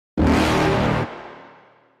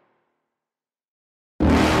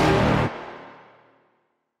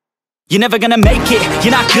You're never gonna make it,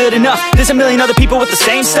 you're not good enough. There's a million other people with the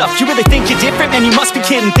same stuff. You really think you're different? Man, you must be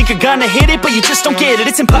kidding. Think you're gonna hit it, but you just don't get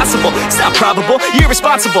it. It's impossible, it's not probable, you're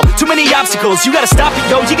irresponsible. Too many obstacles, you gotta stop it,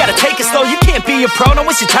 yo. You gotta take it slow, you can't be a pro. Don't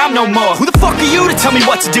waste your time no more. Who the fuck are you to tell me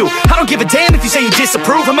what to do? I don't give a damn if you say you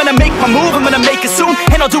disapprove. I'm gonna make my move, I'm gonna make it soon.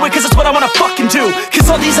 And I'll do it cause it's what I wanna fucking do.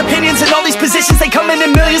 Cause all these opinions and all these positions, they come in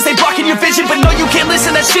millions, they blocking your vision. But no, you can't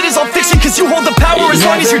listen, that shit is all fiction. Cause you hold the power as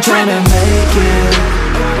long as you're dreaming. Make it.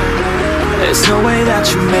 There's no way that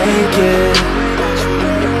you make it.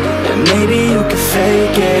 And maybe you can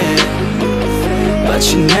fake it, but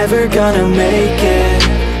you're never gonna make it.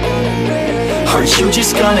 Are you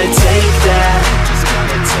just gonna take that?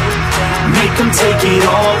 Make them take it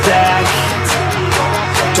all back.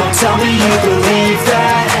 Don't tell me you believe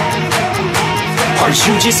that. Are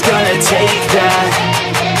you just gonna take that?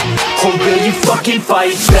 Or will you fucking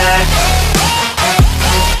fight back?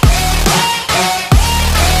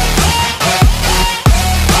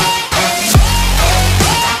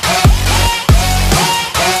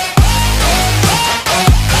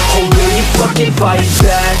 Fucking fight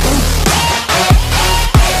back.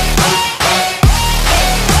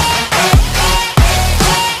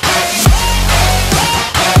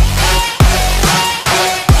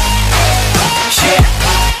 Yeah.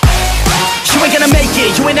 You ain't gonna make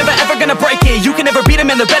it, you ain't never ever gonna break it. You can never beat them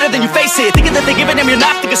and they're better than you, face it. Thinking that they give a damn, you're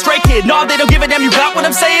not thinking straight, kid. No, they don't give a damn, you got what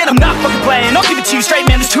I'm saying? I'm not fucking playing, I'll give it to you straight,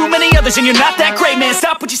 man. There's too many others and you're not that great, man.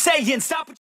 Stop what you're saying, stop what